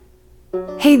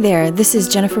Hey there, this is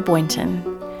Jennifer Boynton.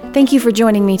 Thank you for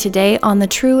joining me today on the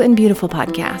True and Beautiful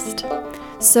podcast.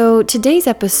 So today's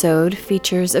episode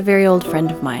features a very old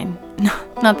friend of mine.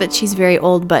 Not that she's very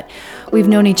old, but we've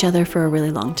known each other for a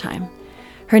really long time.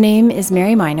 Her name is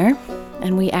Mary Miner,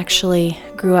 and we actually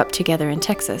grew up together in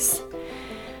Texas.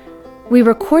 We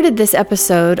recorded this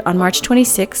episode on March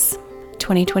 26,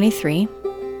 2023.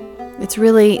 It's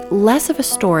really less of a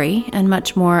story and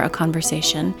much more a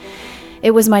conversation.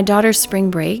 It was my daughter's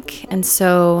spring break, and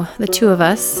so the two of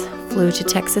us flew to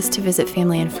Texas to visit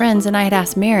family and friends, and I had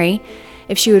asked Mary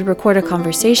if she would record a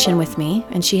conversation with me,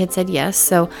 and she had said yes.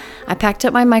 So I packed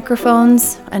up my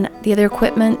microphones and the other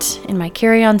equipment in my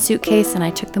carry-on suitcase, and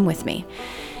I took them with me.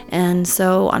 And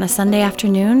so on a Sunday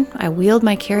afternoon, I wheeled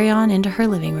my carry-on into her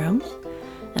living room,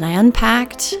 and I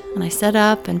unpacked, and I set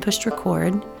up and pushed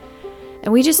record.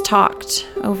 And we just talked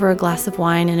over a glass of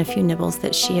wine and a few nibbles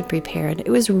that she had prepared. It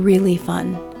was really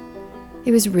fun.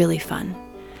 It was really fun.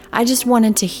 I just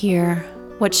wanted to hear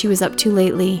what she was up to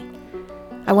lately.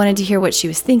 I wanted to hear what she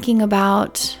was thinking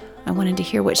about. I wanted to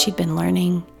hear what she'd been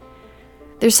learning.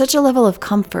 There's such a level of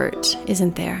comfort,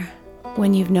 isn't there,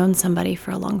 when you've known somebody for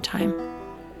a long time?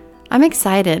 I'm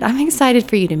excited. I'm excited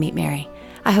for you to meet Mary.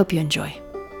 I hope you enjoy.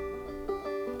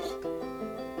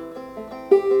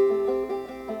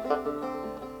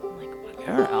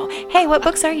 Hey, what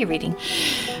books are you reading?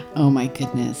 Oh my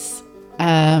goodness.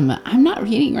 I'm not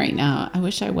reading right now. I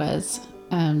wish I was.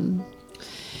 Well,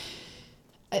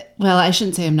 I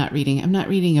shouldn't say I'm not reading. I'm not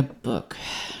reading a book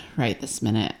right this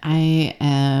minute. I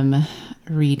am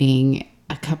reading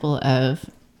a couple of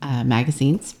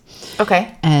magazines.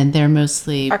 Okay. And they're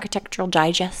mostly Architectural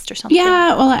Digest or something?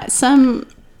 Yeah, well,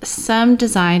 some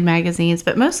design magazines,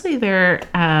 but mostly they're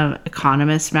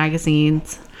economist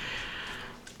magazines.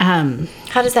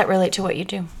 How does that relate to what you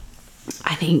do?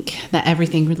 I think that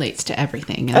everything relates to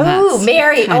everything. And Oh,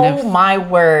 Mary. My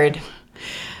word.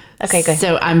 Okay, good.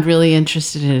 So I'm really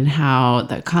interested in how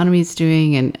the economy is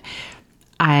doing. And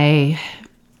I'm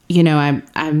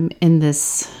in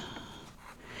this,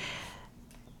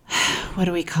 what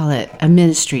do we call it? A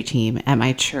ministry team at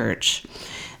my church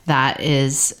that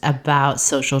is about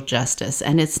social justice.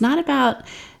 And it's not about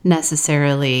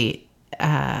necessarily,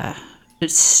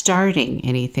 starting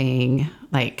anything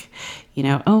like,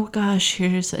 oh gosh,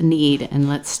 here's a need and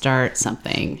let's start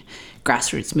something,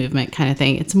 grassroots movement kind of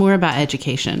thing. It's more about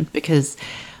education because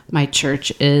my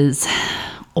church is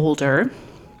older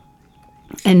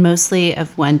and mostly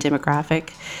of one demographic,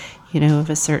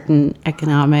 of a certain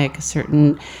economic, a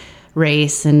certain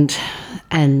race, and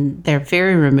they're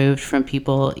very removed from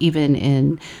people, even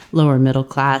in lower middle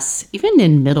class, even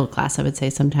in middle class, I would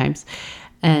say sometimes.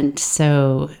 And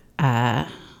so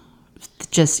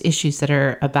just issues that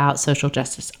are about social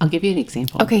justice. I'll give you an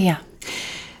example. Okay, yeah.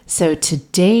 So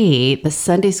today, the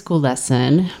Sunday school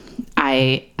lesson,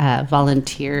 I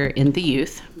volunteer in the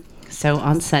youth. So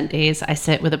on Sundays, I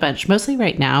sit with a bunch. Mostly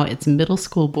right now, it's middle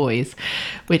school boys,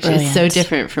 which is so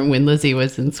different from when Lizzie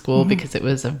was in school because it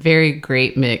was a very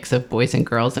great mix of boys and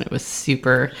girls, and it was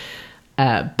super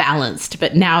balanced,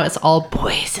 but now it's all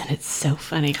boys, and it's so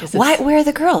funny because where are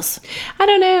the girls? I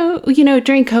don't know.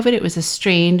 During COVID, it was a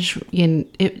strange.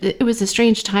 It was a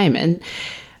strange time, and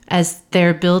as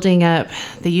they're building up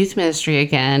the youth ministry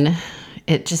again,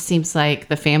 it just seems like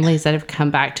the families that have come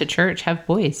back to church have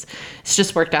boys. It's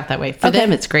just worked out that way for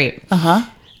them. It's great.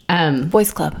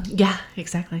 Boys Club. Yeah,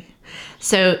 exactly.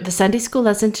 So the Sunday school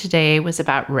lesson today was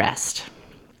about rest,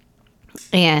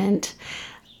 and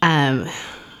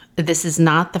this is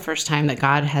not the first time that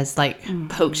God has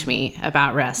poked me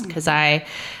about rest because I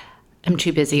am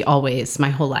too busy always my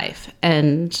whole life.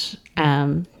 And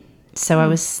so I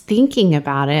was thinking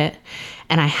about it,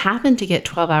 and I happened to get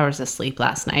 12 hours of sleep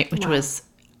last night, which was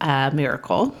a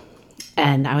miracle.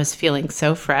 And I was feeling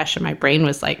so fresh, and my brain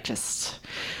was just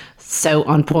so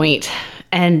on point.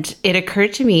 And it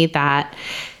occurred to me that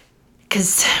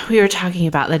because we were talking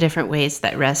about the different ways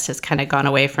that rest has kind of gone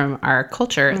away from our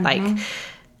culture,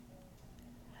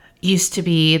 used to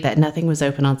be that nothing was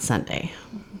open on Sunday.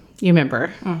 You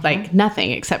remember, nothing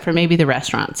except for maybe the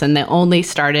restaurants, and they only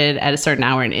started at a certain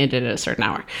hour and ended at a certain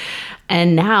hour.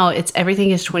 And now everything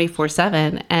is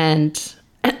 24/7. And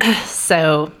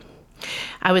so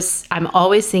I'm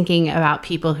always thinking about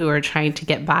people who are trying to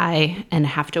get by and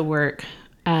have to work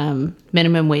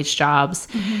minimum wage jobs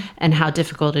and how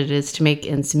difficult it is to make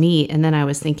ends meet. And then I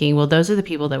was thinking, well, those are the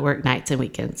people that work nights and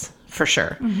weekends for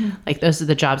sure. Like those are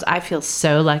the jobs. I feel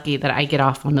so lucky that I get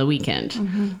off on the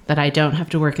weekend, that I don't have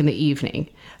to work in the evening.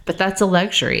 But that's a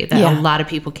luxury that a lot of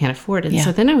people can't afford. And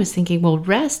so then I was thinking, well,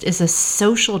 rest is a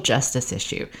social justice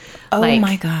issue. Oh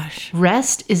my gosh.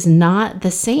 Rest is not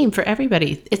the same for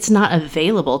everybody. It's not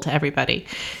available to everybody.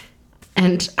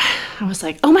 And I was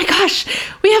like, oh my gosh,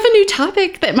 we have a new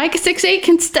topic that Micah 6:8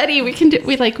 can study. We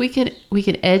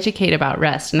can educate about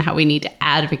rest and how we need to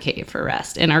advocate for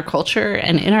rest in our culture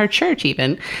and in our church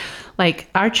even. Like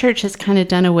our church has kind of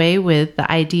done away with the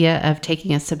idea of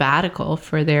taking a sabbatical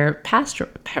for their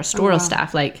pastoral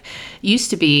staff. Like used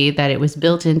to be that it was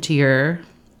built into your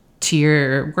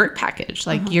work package.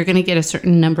 Like you're going to get a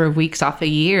certain number of weeks off a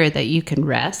year that you can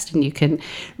rest and you can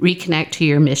reconnect to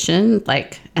your mission.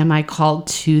 Like, am I called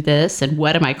to this? And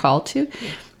what am I called to?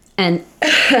 And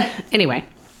anyway,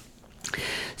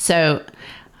 so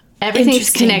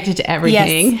everything's connected to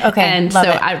everything. Yes. Okay. And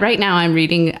so right now I'm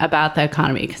reading about the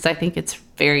economy because I think it's a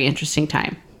very interesting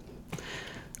time.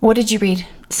 What did you read?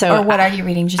 Or what are you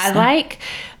reading just now?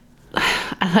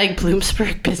 I like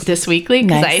Bloomberg Business Weekly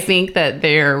because I think that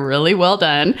they're really well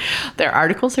done. Their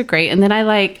articles are great. And then I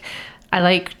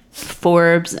like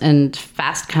Forbes and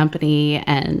Fast Company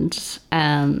and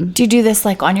do you do this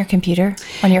like on your computer,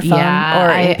 on your phone,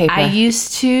 or in paper? I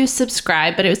used to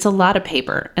subscribe, but it was a lot of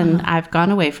paper, and I've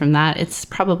gone away from that. It's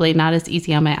probably not as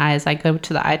easy on my eyes. I go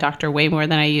to the eye doctor way more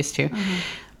than I used to.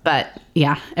 But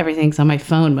yeah, everything's on my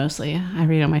phone mostly. I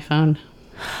read on my phone.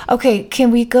 Okay, can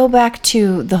we go back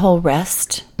to the whole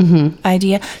rest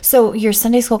idea? So your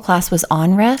Sunday school class was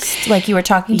on rest? Like you were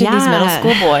talking to these middle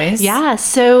school boys? Yeah,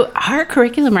 so our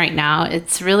curriculum right now,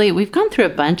 we've gone through a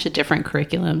bunch of different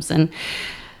curriculums. And,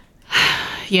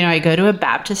 I go to a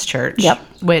Baptist church,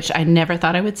 which I never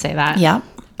thought I would say that. Yep.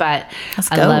 But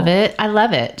I love it. I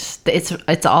love it.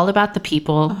 It's all about the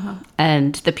people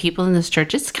and the people in this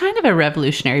church. It's kind of a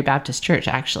revolutionary Baptist church,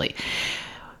 actually.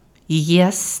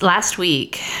 Yes, last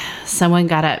week, someone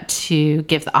got up to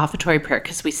give the offertory prayer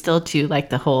because we still do like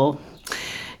the whole,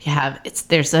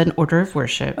 there's an order of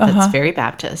worship that's very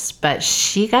Baptist, but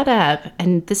she got up,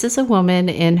 and this is a woman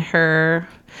in her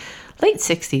late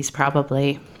 60s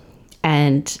probably,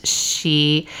 and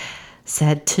she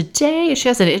said, today, she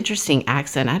has an interesting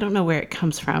accent. I don't know where it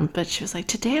comes from, but she was like,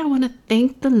 today I want to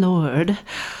thank the Lord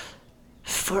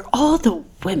for all the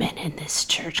women in this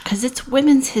church, because it's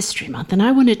Women's History Month, and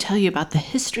I want to tell you about the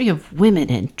history of women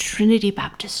in Trinity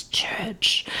Baptist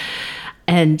Church.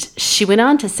 And she went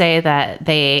on to say that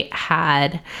they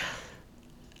had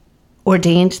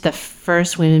ordained the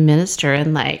first women minister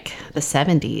in like the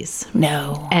 70s.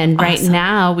 No. And right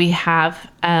now we have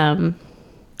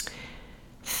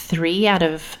 3 out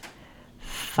of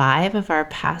 5 of our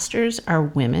pastors are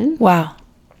women. Wow.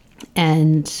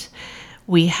 And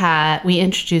we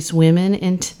introduced women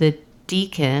into the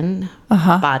deacon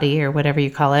body, or whatever you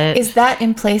call it. Is that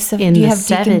in place of, in do you the have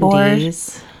deacon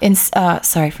 70s. board?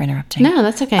 Sorry for interrupting. No,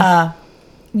 that's okay.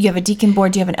 You have a deacon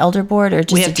board. Do you have an elder board, or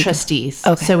just we have trustees?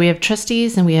 Okay. So we have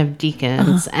trustees and we have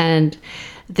deacons, and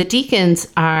the deacons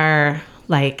are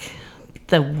like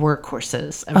the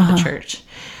workhorses of the church.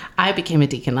 I became a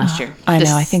deacon last year. I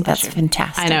know. I think that's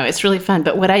fantastic. I know. It's really fun.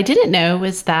 But what I didn't know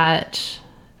was that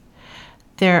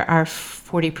there are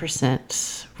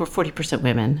 40%, we're 40%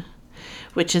 women,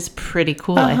 which is pretty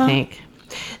cool, I think.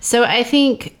 So I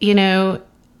think,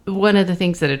 one of the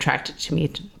things that attracted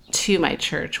me to my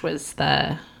church was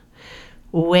the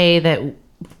way that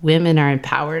women are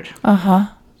empowered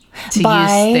to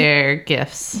use their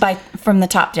gifts. From the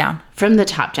top down. From the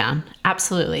top down,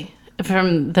 absolutely.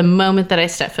 From the moment that I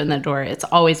step foot in the door, it's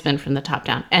always been from the top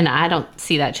down. And I don't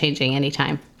see that changing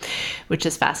anytime, which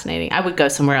is fascinating. I would go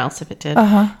somewhere else if it did,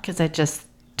 because I just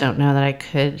don't know that I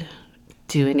could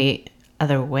do any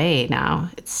other way now.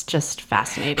 It's just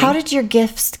fascinating. How did your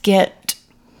gifts get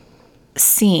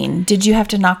seen? Did you have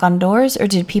to knock on doors, or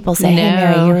did people say, hey,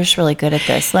 Mary, you're just really good at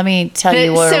this. Let me tell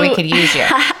you where we could use you.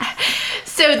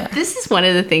 So this is one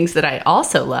of the things that I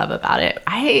also love about it.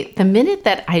 The minute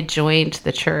that I joined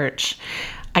the church,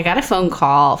 I got a phone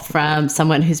call from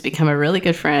someone who's become a really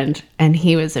good friend, and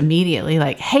he was immediately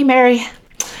like, hey, Mary,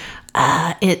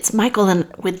 it's Michael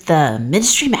with the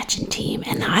ministry matching team,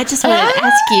 and I just wanted to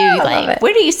ask you,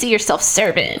 where do you see yourself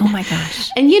serving? Oh my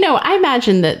gosh. And I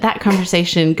imagine that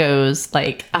conversation goes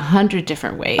like 100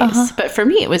 different ways, but for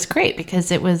me it was great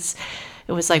because it was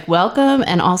like, welcome,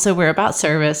 and also we're about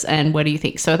service, and what do you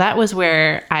think? So that was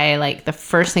where the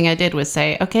first thing I did was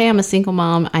say, okay, I'm a single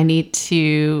mom. I need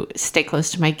to stay close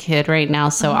to my kid right now,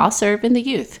 so I'll serve in the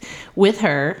youth with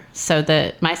her so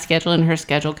that my schedule and her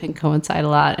schedule can coincide a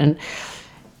lot. And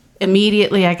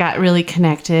immediately I got really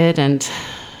connected, and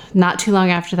not too long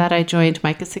after that, I joined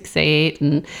Micah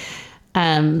 6-8.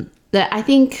 And that I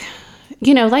think,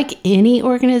 like any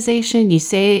organization, you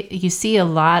see a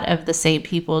lot of the same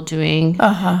people doing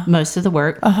most of the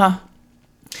work.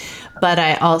 But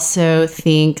I also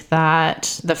think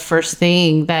that the first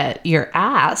thing that you're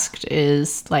asked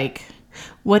is like,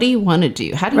 what do you want to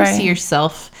do? How do you see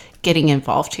yourself getting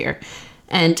involved here?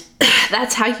 And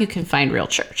that's how you can find real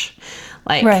church.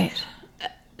 Like,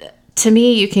 to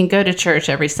me, you can go to church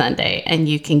every Sunday and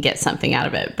you can get something out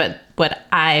of it. But what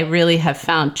I really have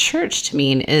found church to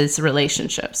mean is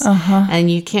relationships. And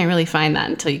you can't really find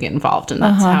that until you get involved. And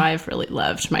that's how I've really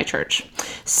loved my church.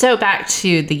 So back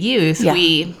to the youth,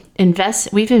 we've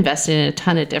invested in a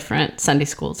ton of different Sunday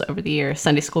schools over the years,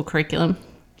 Sunday school curriculum.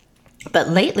 But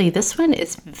lately, this one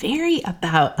is very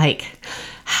about like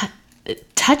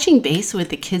touching base with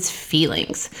the kids'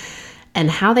 feelings and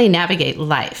how they navigate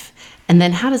life. And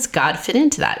then how does God fit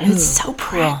into that? And it's so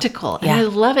practical. Cool. And I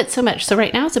love it so much. So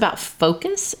right now it's about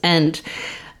focus, and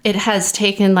it has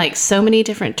taken like so many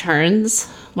different turns,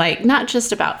 like not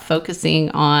just about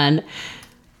focusing on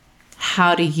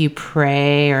how do you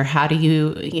pray or how do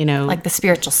you, like the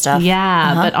spiritual stuff.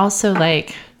 Yeah. But also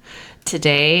like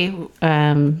today,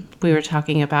 we were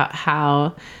talking about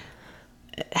how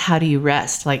do you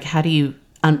rest? Like, how do you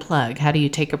unplug? How do you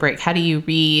take a break? How do you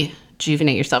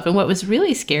rejuvenate yourself? And what was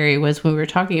really scary was when we were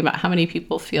talking about how many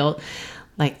people feel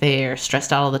like they're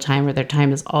stressed out all the time or their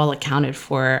time is all accounted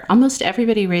for. Almost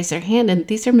everybody raised their hand, and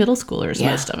these are middle schoolers,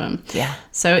 most of them. Yeah.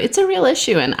 So it's a real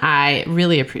issue, and I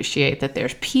really appreciate that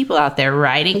there's people out there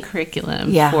writing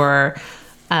curriculum for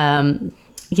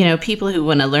people who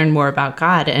want to learn more about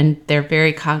God, and they're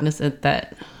very cognizant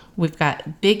that we've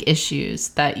got big issues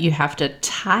that you have to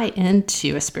tie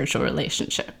into a spiritual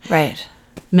relationship. Right.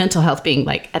 Mental health being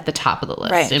like at the top of the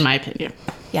list, in my opinion.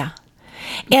 Yeah.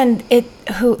 And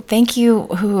thank you,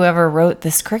 whoever wrote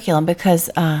this curriculum, because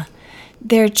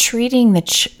they're treating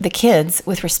the kids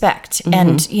with respect,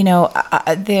 and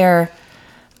they're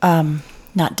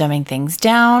not dumbing things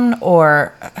down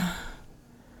or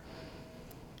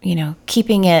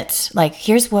keeping it like,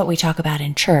 here's what we talk about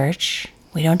in church.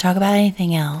 We don't talk about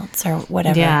anything else or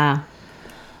whatever. Yeah.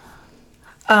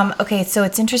 Okay, so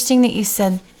it's interesting that you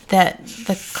said that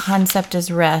the concept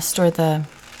is rest, or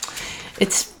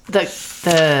it's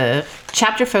the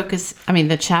chapter focus. I mean,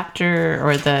 the chapter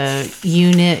or the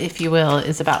unit, if you will,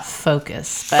 is about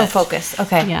focus. But, focus.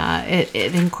 Okay. Yeah,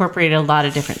 it incorporated a lot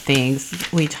of different things.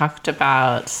 We talked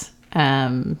about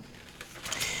the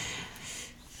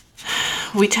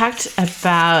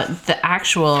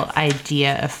actual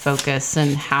idea of focus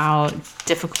and how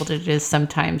difficult it is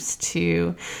sometimes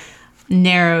to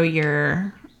narrow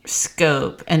your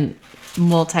scope, and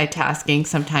multitasking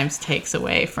sometimes takes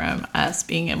away from us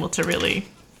being able to really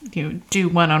do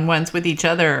one-on-ones with each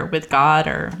other or with God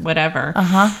or whatever.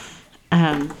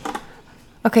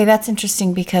 Okay, that's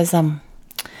interesting because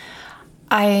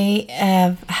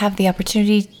I have the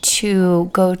opportunity to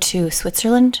go to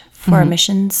Switzerland for a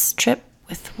missions trip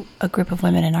with a group of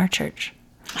women in our church.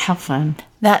 How fun.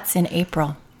 That's in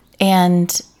April.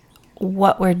 And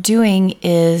what we're doing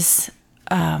is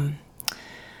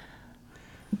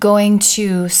going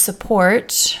to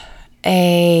support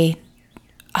a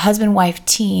husband-wife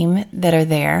team that are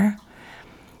there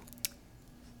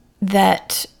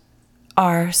that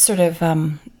are sort of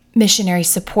missionary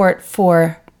support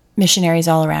for missionaries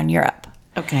all around Europe.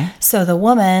 Okay. So the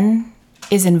woman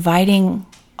is inviting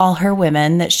all her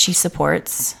women that she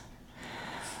supports,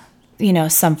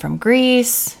 some from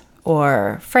Greece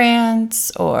or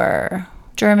France or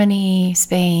Germany,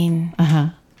 Spain,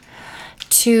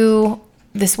 to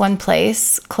this one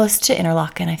place close to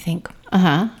Interlaken, I think,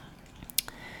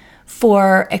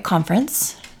 for a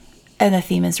conference, and the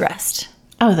theme is rest.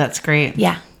 Oh, that's great.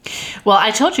 Yeah. Well,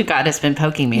 I told you God has been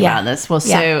poking me about this. Well,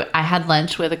 so I had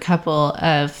lunch with a couple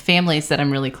of families that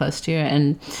I'm really close to,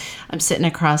 and I'm sitting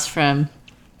across from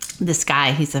this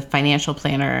guy. He's a financial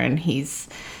planner, and he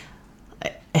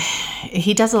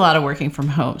does a lot of working from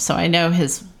home. So I know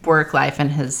his work life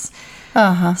and his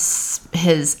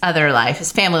other life,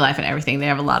 his family life and everything. They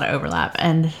have a lot of overlap.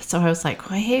 And so I was like,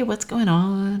 well, hey, what's going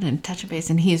on? And touching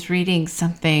base. And he's reading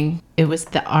something. It was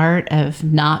The Art of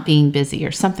Not Being Busy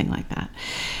or something like that.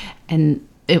 And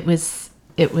it was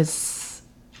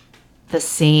the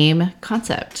same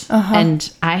concept.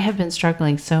 And I have been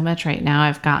struggling so much right now.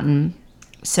 I've gotten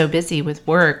so busy with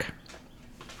work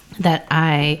that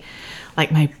my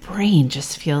brain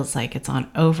just feels like it's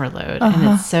on overload.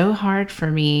 And it's so hard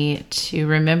for me to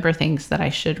remember things that I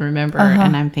should remember.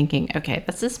 And I'm thinking, okay,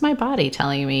 this is my body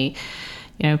telling me,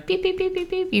 beep, beep, beep, beep,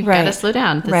 beep. You've got to slow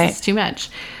down. This is too much.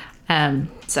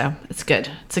 So it's good.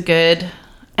 It's a good,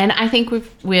 and I think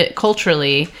we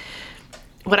culturally,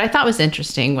 what I thought was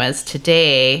interesting was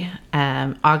today,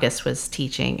 August was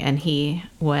teaching, and he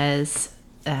was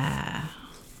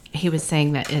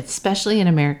saying that especially in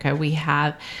America, we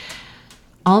have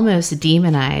almost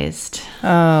demonized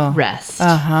rest,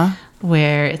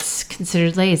 where it's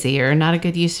considered lazy or not a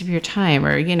good use of your time,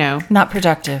 or not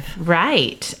productive,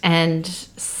 right? And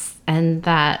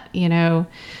that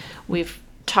we've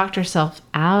talked ourselves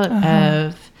out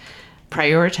of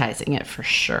prioritizing it for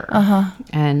sure.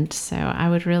 And so I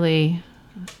would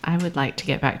like to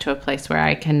get back to a place where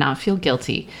I can not feel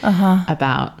guilty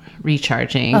about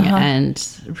recharging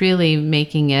and really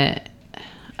making it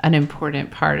an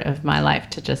important part of my life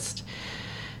to just,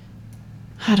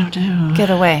 I don't know, get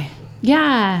away.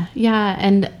 Yeah.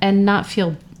 And not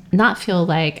feel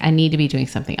like I need to be doing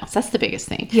something else. That's the biggest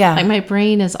thing. Yeah. Like my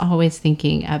brain is always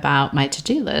thinking about my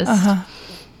to-do list.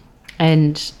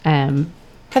 And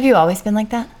have you always been like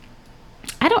that?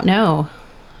 I don't know.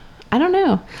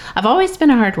 I've always been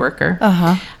a hard worker.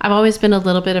 I've always been a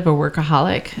little bit of a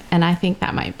workaholic, and I think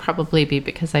that might probably be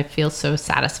because I feel so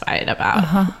satisfied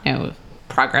about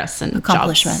progress and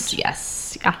accomplishment. Jobs.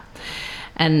 Yes, yeah.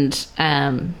 And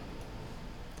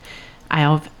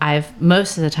I've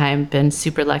most of the time been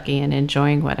super lucky and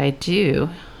enjoying what I do,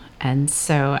 and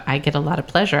so I get a lot of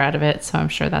pleasure out of it. So I'm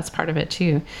sure that's part of it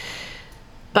too.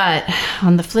 But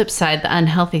on the flip side, the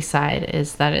unhealthy side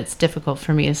is that it's difficult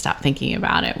for me to stop thinking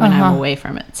about it when I'm away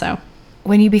from it. So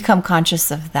when you become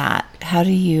conscious of that, how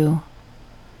do you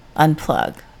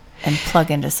unplug and plug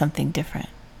into something different?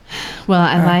 Well,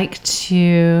 I like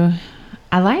to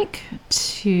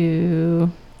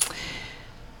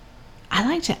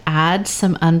add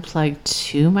some unplug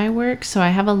to my work, so I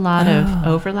have a lot of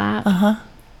overlap.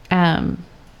 I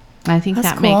think That's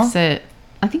that cool.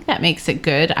 makes it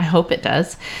good. I hope it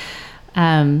does.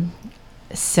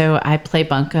 So I play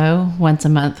bunco once a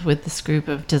month with this group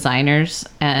of designers,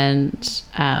 and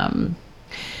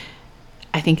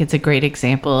I think it's a great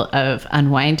example of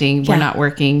unwinding. We're not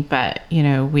working, but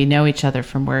we know each other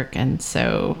from work, and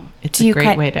so it's a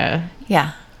great way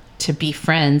to be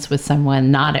friends with someone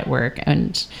not at work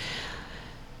and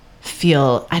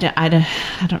feel I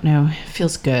don't know, it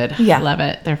feels good. I love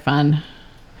it. They're fun.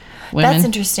 Women. That's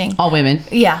interesting. All women.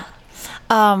 Yeah.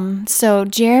 So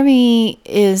Jeremy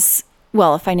is,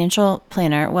 a financial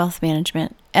planner, wealth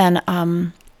management.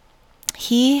 And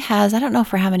he has, I don't know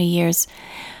for how many years,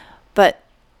 but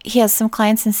he has some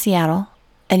clients in Seattle.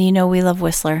 And we love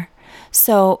Whistler.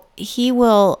 So he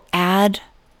will add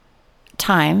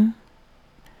time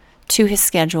to his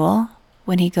schedule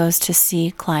when he goes to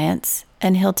see clients.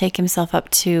 And he'll take himself up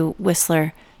to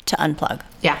Whistler to unplug.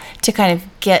 Yeah. To kind of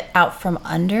get out from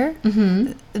under,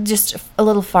 just a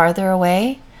little farther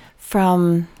away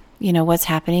from, what's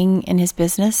happening in his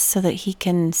business so that he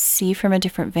can see from a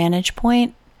different vantage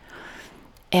point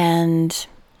and,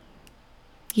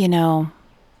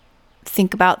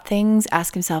 think about things,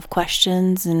 ask himself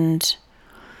questions and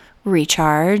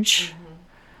recharge.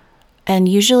 And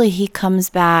usually he comes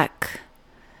back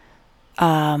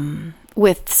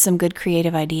with some good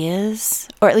creative ideas,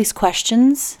 or at least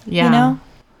questions,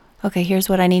 Okay, here's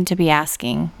what I need to be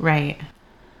asking. Right.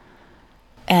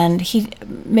 And he,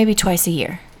 maybe twice a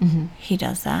year, he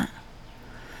does that.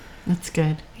 That's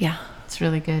good. Yeah. It's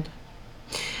really good.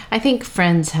 I think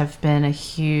friends have been a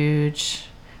huge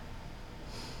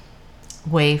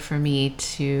way for me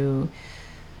to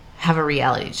have a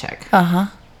reality check.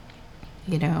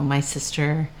 My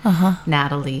sister,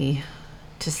 Natalie,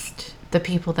 just the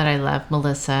people that I love,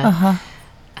 Melissa.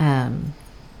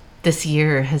 This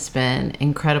year has been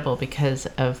incredible because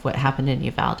of what happened in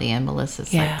Uvalde and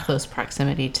Melissa's close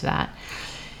proximity to that.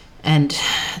 And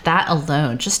that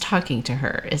alone, just talking to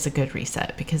her is a good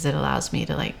reset because it allows me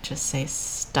to just say,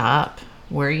 stop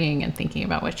worrying and thinking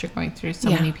about what you're going through.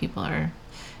 So many people are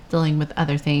dealing with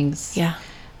other things. Yeah.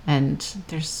 And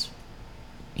there's,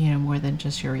 more than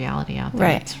just your reality out there.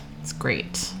 Right. It's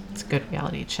great. It's a good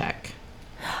reality check.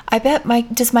 I bet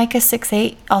does Micah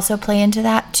 6:8 also play into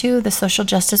that too, the social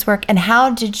justice work? And how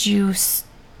did you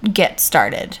get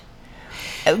started?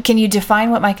 Can you define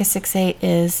what Micah 6:8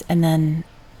 is, and then?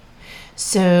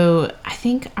 So I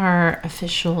think our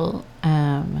official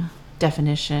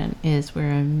definition is we're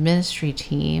a ministry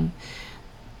team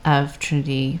of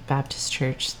Trinity Baptist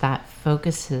Church that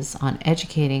focuses on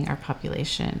educating our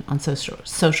population on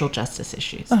social justice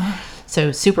issues.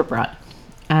 So super broad.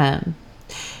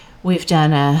 We've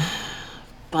done a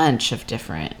bunch of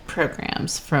different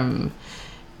programs from,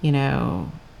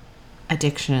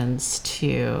 addictions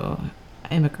to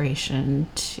immigration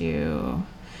to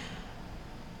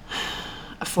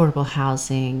affordable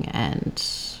housing. And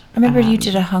I remember you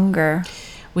did a hunger.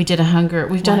 We did a hunger.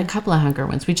 We've done a couple of hunger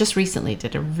ones. We just recently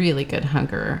did a really good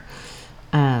hunger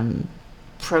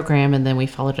program, and then we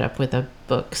followed it up with a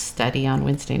book study on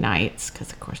Wednesday nights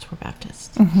because, of course, we're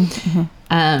Baptists.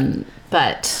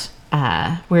 But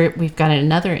we've got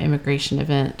another immigration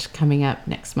event coming up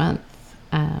next month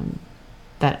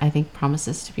that I think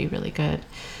promises to be really good.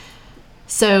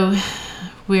 So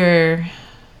we're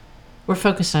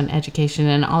focused on education,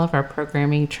 and all of our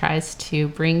programming tries to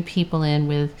bring people in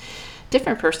with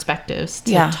different perspectives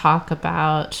to talk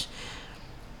about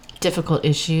difficult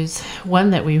issues.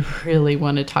 One that we really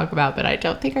want to talk about, but I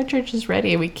don't think our church is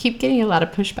ready. We keep getting a lot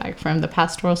of pushback from the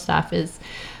pastoral staff is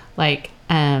like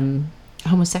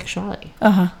homosexuality.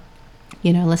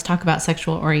 Let's talk about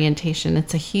sexual orientation.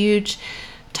 It's a huge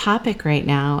topic right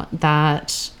now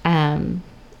that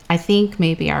I think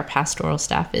maybe our pastoral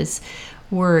staff is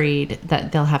worried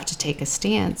that they'll have to take a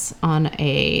stance on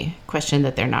a question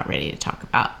that they're not ready to talk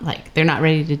about. Like, they're not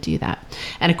ready to do that.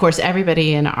 And of course,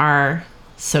 everybody in our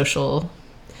social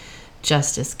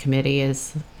justice committee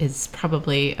is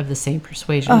probably of the same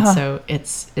persuasion. So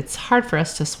it's hard for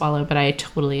us to swallow, but I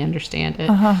totally understand it.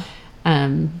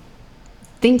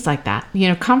 Things like that,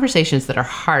 conversations that are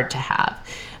hard to have,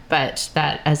 but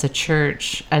that as a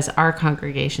church, as our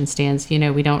congregation stands,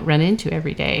 we don't run into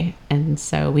every day. And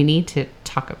so we need to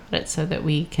talk about it so that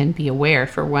we can be aware,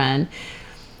 for one,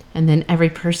 and then every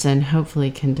person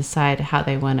hopefully can decide how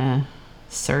they want to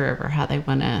serve or how they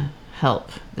want to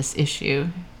help this issue,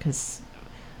 because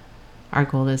our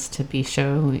goal is to be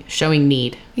showing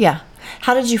need. Yeah.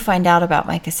 How did you find out about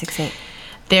Micah 6:8?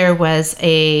 There was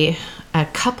a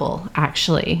couple,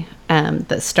 actually,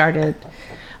 that started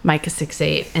Micah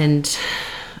 6:8, and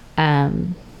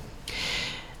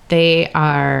they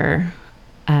are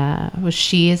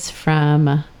she is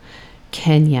from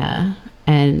Kenya,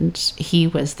 and he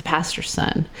was the pastor's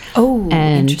son. Oh,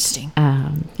 and, interesting.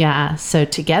 So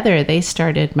together they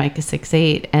started Micah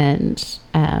 6:8 and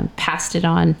passed it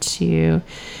on to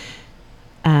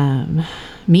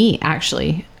me,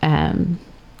 actually.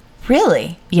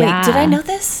 Really? Yeah. Wait, did I know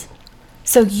this?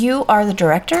 So you are the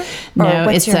director? Or no,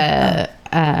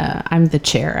 I'm the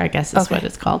chair, I guess is what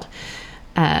it's called.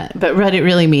 But what it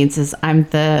really means is I'm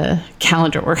the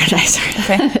calendar organizer.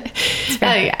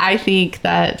 Okay. I think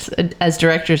that as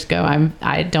directors go,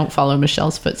 I don't follow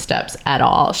Michelle's footsteps at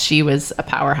all. She was a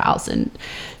powerhouse, and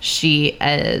she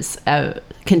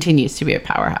continues to be a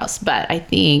powerhouse. But I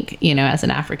think, as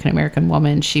an African-American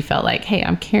woman, she felt like, hey,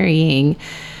 I'm carrying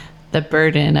the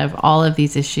burden of all of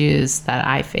these issues that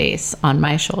I face on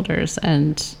my shoulders.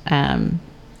 And,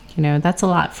 that's a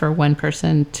lot for one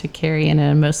person to carry in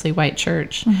a mostly white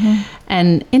church.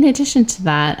 And in addition to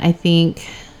that, I think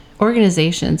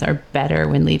organizations are better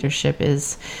when leadership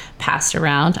is passed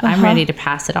around. I'm ready to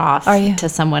pass it off to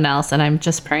someone else. And I'm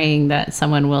just praying that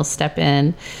someone will step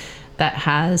in that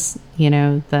has,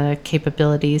 the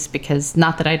capabilities, because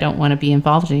not that I don't want to be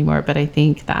involved anymore, but I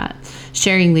think that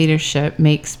sharing leadership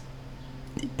makes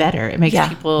better. It makes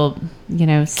people, see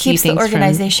keeps things the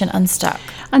organization unstuck,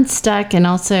 and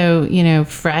also,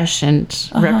 fresh and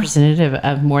representative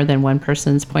of more than one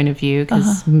person's point of view.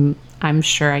 Because I'm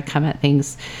sure I come at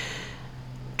things,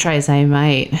 try as I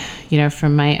might,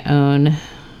 from my own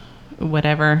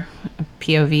whatever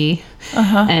POV,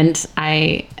 and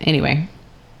anyway.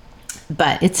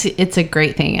 But it's a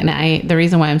great thing, and the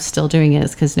reason why I'm still doing it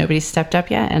is because nobody's stepped up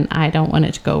yet, and I don't want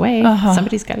it to go away.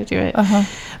 Somebody's got to do it.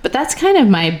 But that's kind of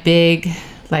my big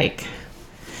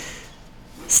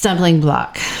stumbling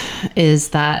block, is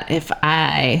that if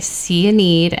I see a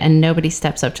need and nobody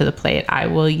steps up to the plate, I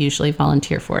will usually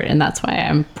volunteer for it, and that's why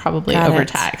I'm probably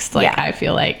overtaxed. I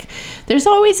feel like there's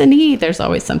always a need, there's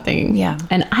always something.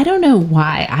 And I don't know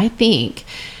why. I think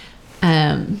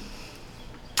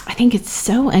it's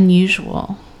so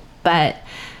unusual, but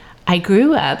I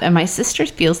grew up, and my sister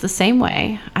feels the same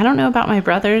way. I don't know about my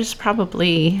brothers,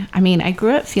 probably. I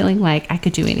grew up feeling like I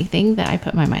could do anything that I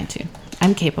put my mind to.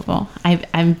 I'm capable.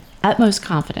 I'm utmost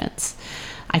confidence.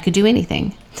 I could do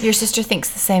anything. Your sister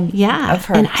thinks the same of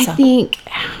her. And I think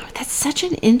that's such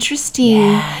an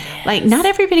interesting, not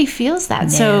everybody feels that. No.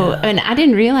 So, and I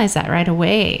didn't realize that right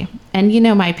away. And,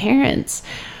 my parents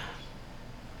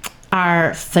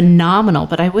are phenomenal,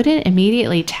 but I wouldn't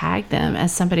immediately tag them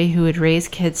as somebody who would raise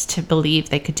kids to believe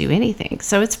they could do anything.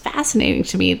 So it's fascinating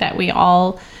to me that we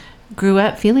all grew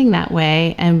up feeling that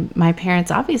way, and my parents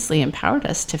obviously empowered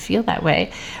us to feel that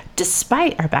way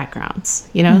despite our backgrounds,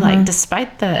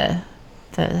 despite the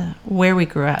where we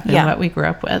grew up and what we grew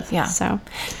up with. So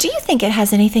do you think it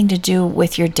has anything to do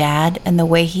with your dad and the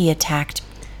way he attacked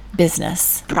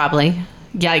business? Probably.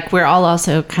 Yeah, like we're all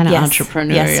also kind of Yes.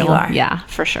 entrepreneurial. Yes, you are. Yeah,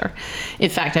 for sure. In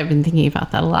fact, I've been thinking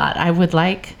about that a lot. I would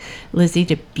like Lizzie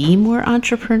to be more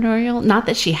entrepreneurial. Not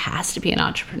that she has to be an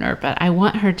entrepreneur, but I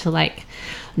want her to like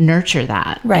nurture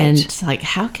that. Right. And like,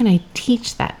 how can I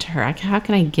teach that to her? How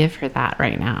can I give her that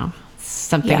right now? It's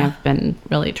something Yeah. I've been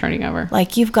really turning over.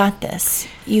 Like, you've got this.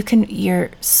 You're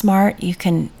smart. You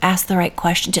can ask the right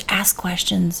question. Just ask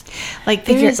questions. Like,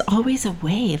 there is always a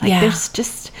way. Like, Yeah. there's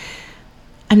just...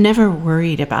 I'm never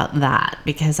worried about that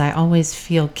because I always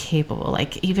feel capable.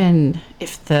 Like, even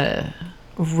if the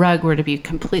rug were to be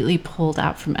completely pulled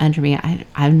out from under me,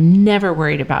 I'm never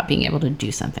worried about being able to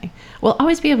do something. We'll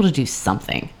always be able to do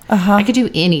something. I could do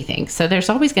anything. So there's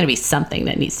always going to be something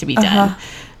that needs to be done.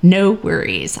 No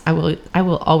worries. I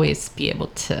will always be able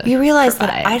to You realize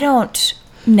provide. that I don't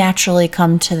naturally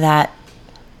come to that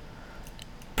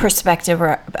perspective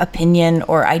or opinion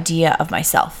or idea of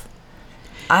myself.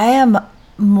 I am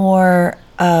more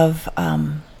of,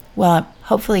 well, I'm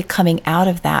hopefully coming out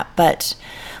of that, but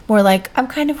more like I'm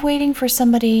kind of waiting for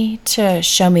somebody to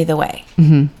show me the way.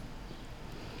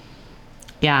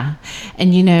 Yeah.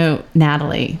 And you know,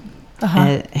 Natalie,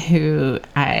 who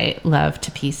I love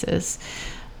to pieces,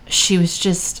 she was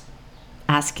just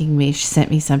asking me, she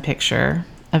sent me some picture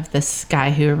of this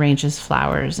guy who arranges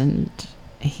flowers, and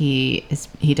he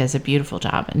does a beautiful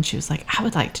job. And she was like, I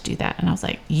would like to do that. And I was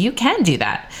like, you can do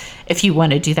that. If you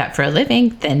want to do that for a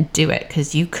living, then do it,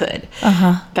 because you could.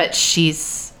 But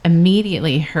she's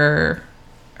immediately, her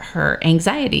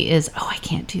anxiety is, oh, I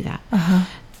can't do that.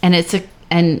 And it's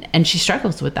and she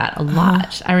struggles with that a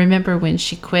lot. I remember when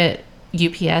she quit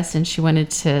UPS and she wanted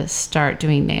to start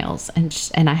doing nails,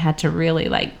 and I had to really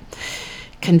like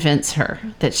convince her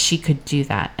that she could do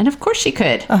that. And of course she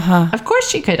could. Of course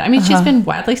she could. I mean, she's been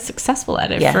wildly successful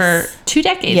at it for 2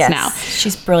 decades now.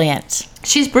 She's brilliant.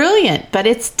 She's brilliant, but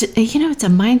it's, you know, it's a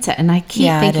mindset. And I keep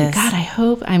thinking, it is. God, I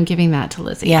hope I'm giving that to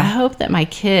Lizzie. Yeah. I hope that my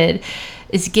kid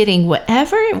is getting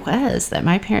whatever it was that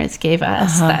my parents gave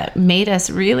us that made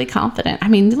us really confident. I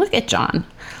mean, look at John.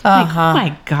 Like, oh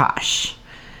my gosh.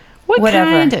 Whatever.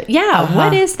 Kind of,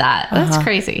 what is that? That's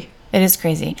crazy. It is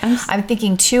crazy. I'm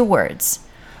thinking 2 words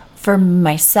for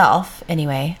myself,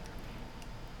 anyway,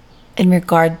 in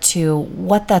regard to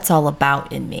what that's all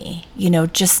about in me. You know,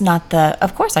 just not the,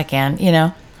 of course I can, you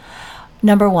know.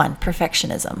 Number 1,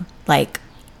 perfectionism. Like,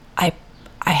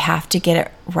 I have to get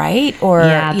it right, or,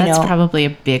 Yeah, you that's know. probably a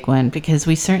big one, because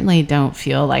we certainly don't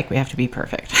feel like we have to be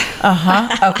perfect.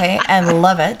 Okay, and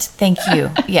love it. Thank you.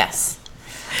 Yes.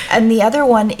 And the other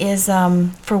one is,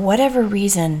 for whatever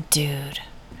reason, dude,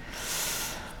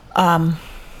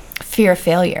 fear of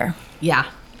failure. Yeah.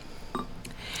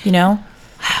 You know?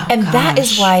 And that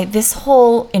is why this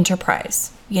whole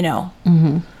enterprise, you know,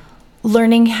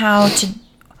 learning how to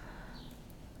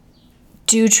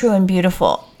do true and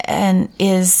beautiful, and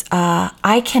is,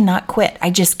 I cannot quit.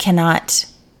 I just cannot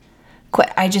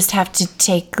quit. I just have to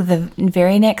take the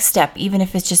very next step. Even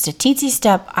if it's just a teensy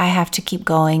step, I have to keep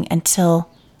going until,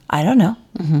 I don't know.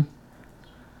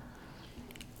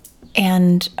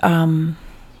 And,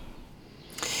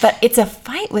 but it's a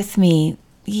fight with me,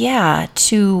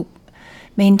 to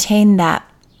maintain that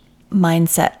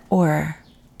mindset or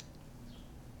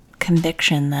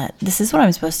conviction that this is what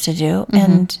I'm supposed to do,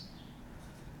 and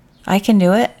I can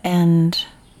do it, and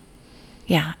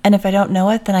and if I don't know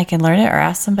it, then I can learn it or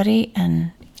ask somebody.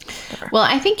 And well,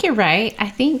 I think you're right. I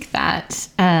think that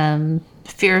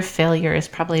fear of failure is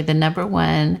probably the number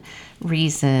 1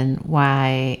 reason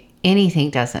why anything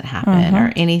doesn't happen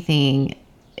or anything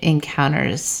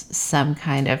encounters some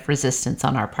kind of resistance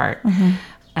on our part.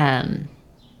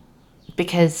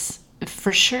 Because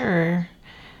for sure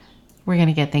we're going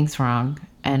to get things wrong,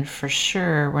 and for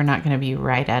sure we're not going to be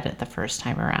right at it the first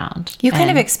time around. You kind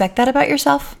of expect that about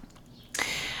yourself?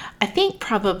 I think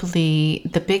probably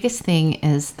the biggest thing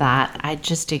is that I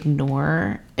just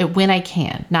ignore it when I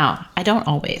can. Now, I don't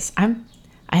always. I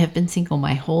have been single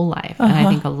my whole life, and I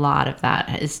think a lot of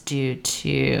that is due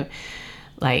to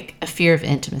like a fear of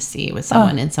intimacy with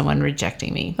someone and someone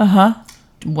rejecting me.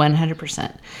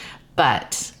 100%.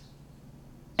 But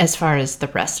as far as the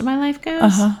rest of my life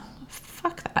goes,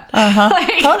 fuck that.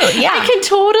 Like, Totally, yeah. I can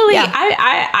totally,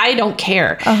 I don't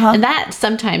care. And that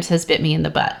sometimes has bit me in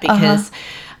the butt, because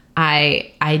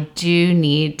I do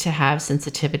need to have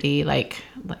sensitivity, like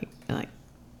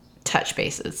touch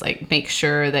bases, like make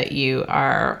sure that you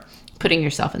are putting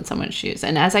yourself in someone's shoes.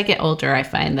 And as I get older, I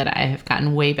find that I have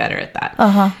gotten way better at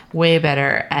that, way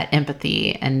better at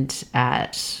empathy and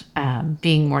at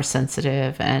being more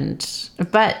sensitive.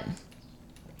 But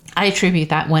I attribute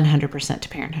that 100% to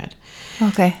parenthood.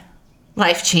 Okay.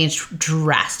 life changed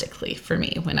drastically for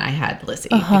me when I had Lizzie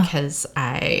because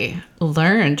I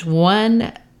learned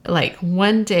one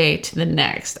day to the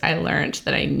next, I learned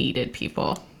that I needed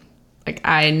people. Like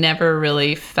I never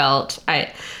really felt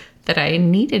that I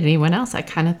needed anyone else. I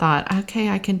kind of thought, okay,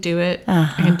 I can do it.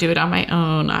 I can do it on my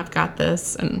own. I've got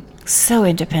this. And so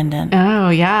independent. Oh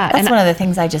yeah. That's one of the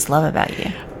things I just love about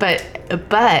you. But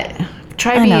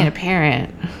try being a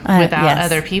parent without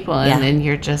other people and then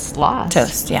you're just lost.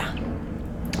 Toast, yeah.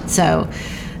 So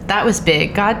that was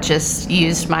big. God just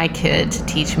used my kid to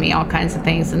teach me all kinds of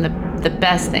things. And the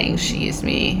best thing she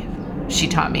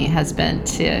taught me has been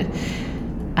to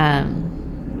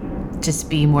just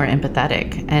be more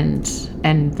empathetic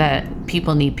and that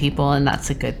people need people, and that's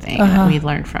a good thing. We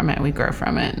learn from it, we grow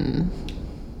from it, and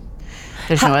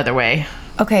there's no other way.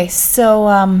 Okay,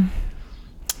 so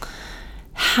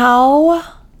how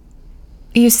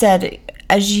you said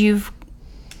as you've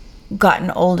gotten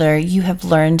older, you have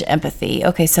learned empathy.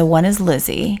 Okay, so one is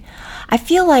Lizzie. I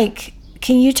feel like,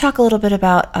 can you talk a little bit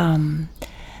about oh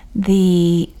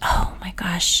my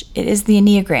gosh, it is the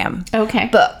Enneagram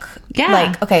book. Yeah.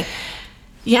 Like, okay.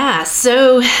 Yeah,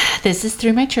 so this is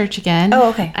through my church again. Oh,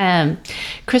 okay.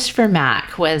 Christopher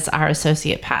Mack was our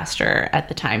associate pastor at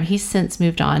the time. He's since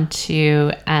moved on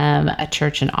to a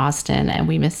church in Austin, and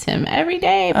we miss him every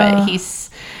day, but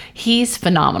he's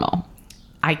phenomenal.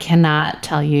 I cannot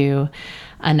tell you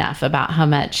enough about how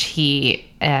much he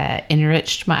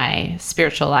enriched my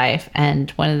spiritual life, and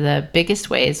one of the biggest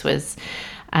ways was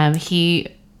he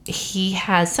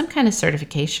has some kind of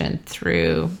certification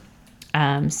through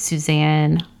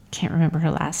Suzanne, can't remember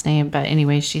her last name, but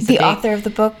anyway, she's the author of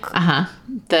the book.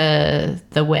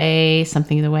 The Way,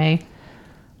 something the Way.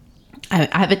 I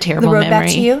have a terrible memory. The Road Back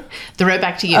to You? The Road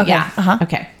Back to You, okay. Yeah.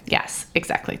 Okay, yes,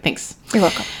 exactly. Thanks. You're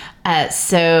welcome.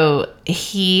 So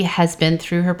he has been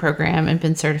through her program and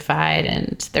been certified,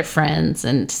 and they're friends,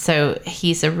 and so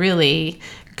he's a really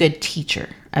good teacher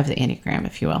of the Enneagram,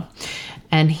 if you will.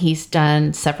 And he's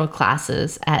done several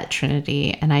classes at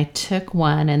Trinity, and I took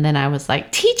one, and then I was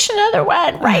like, teach another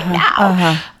one right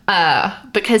now.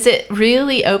 Because it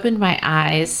really opened my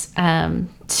eyes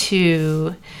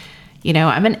to,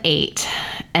 I'm an 8,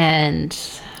 and...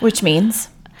 Which means?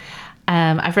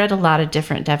 I've read a lot of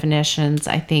different definitions.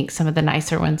 I think some of the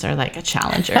nicer ones are like a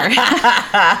challenger. That's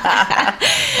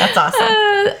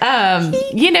awesome.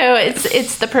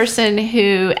 It's the person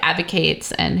who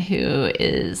advocates and who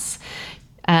is...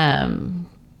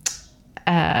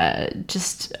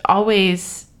 just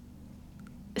always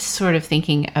sort of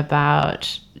thinking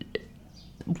about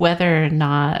whether or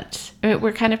not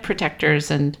we're kind of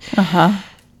protectors, and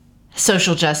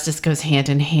social justice goes hand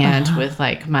in hand with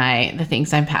like the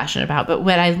things I'm passionate about. But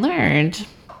what I learned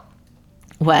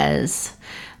was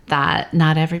that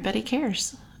not everybody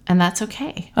cares. And that's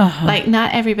okay. Like,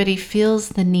 not everybody feels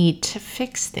the need to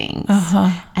fix things.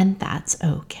 And that's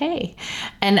okay.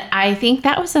 And I think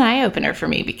that was an eye-opener for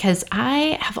me, because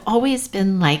I have always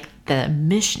been like the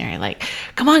missionary. Like,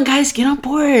 come on, guys, get on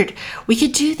board. We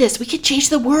could do this. We could change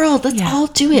the world. Let's all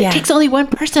do it. It takes only one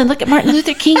person. Look at Martin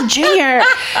Luther King Jr.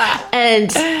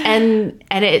 and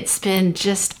it's been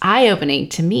just eye-opening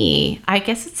to me. I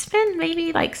guess it's been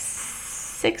maybe like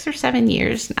 6 or 7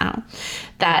 years now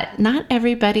that not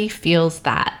everybody feels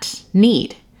that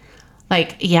need.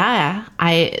 Like,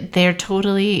 they're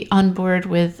totally on board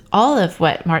with all of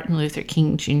what Martin Luther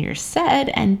King Jr. said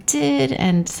and did,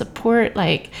 and support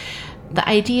like the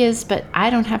ideas, but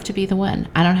I don't have to be the one.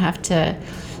 I don't have to.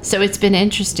 So it's been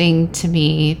interesting to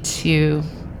me to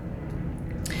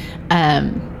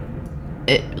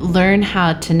learn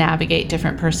how to navigate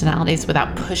different personalities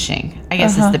without pushing. I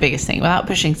guess is the biggest thing, without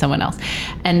pushing someone else.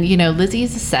 And Lizzie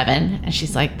is a 7, and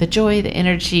she's like the joy, the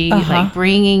energy, like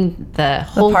bringing the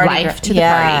whole life to the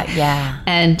party. Yeah.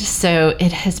 And so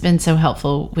it has been so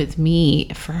helpful with me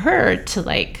for her to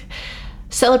like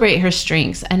celebrate her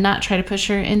strengths and not try to push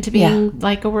her into being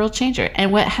like a world changer.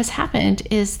 And what has happened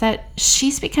is that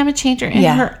she's become a changer in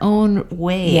her own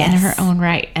way, in her own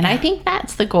right. And I think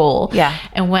that's the goal. Yeah.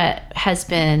 And what has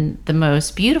been the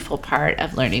most beautiful part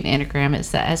of learning the Enneagram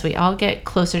is that as we all get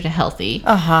closer to healthy,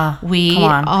 we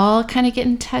all kind of get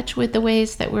in touch with the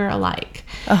ways that we're alike.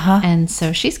 And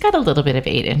so she's got a little bit of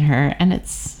 8 in her, and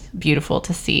it's beautiful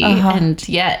to see. And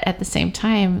yet at the same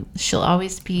time, she'll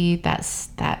always be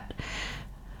that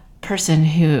person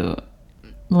who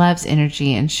loves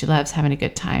energy, and she loves having a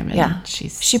good time, and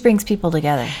she brings people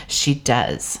together. She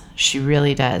does. She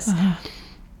really does.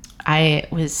 I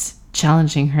was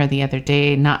challenging her the other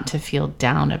day not to feel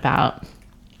down about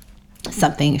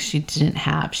something she didn't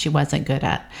have, she wasn't good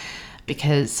at,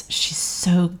 because she's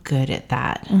so good at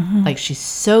that. Like, she's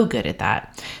so good at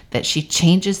that she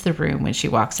changes the room when she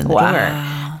walks in the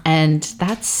door. And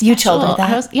that's You told her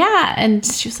that? Yeah. And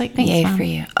she was like, thanks, Yay Mom. for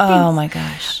you. Oh my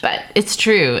gosh. But it's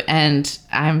true. And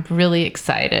I'm really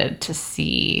excited to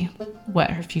see what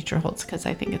her future holds, because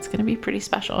I think it's going to be pretty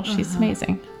special. She's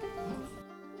amazing.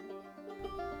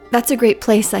 That's a great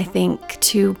place, I think,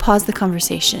 to pause the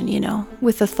conversation,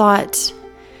 with the thought,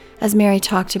 as Mary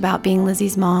talked about being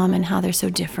Lizzie's mom and how they're so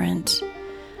different,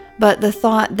 but the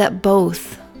thought that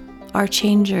both are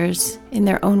changers in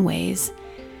their own ways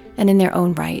and in their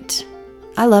own right.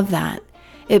 I love that.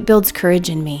 It builds courage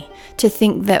in me to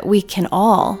think that we can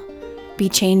all be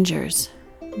changers,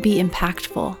 be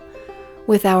impactful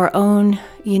with our own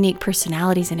unique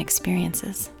personalities and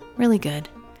experiences. Really good.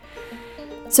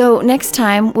 So next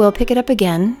time, we'll pick it up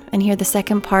again and hear the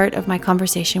second part of my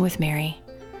conversation with Mary.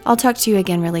 I'll talk to you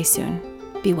again really soon.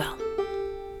 Be well.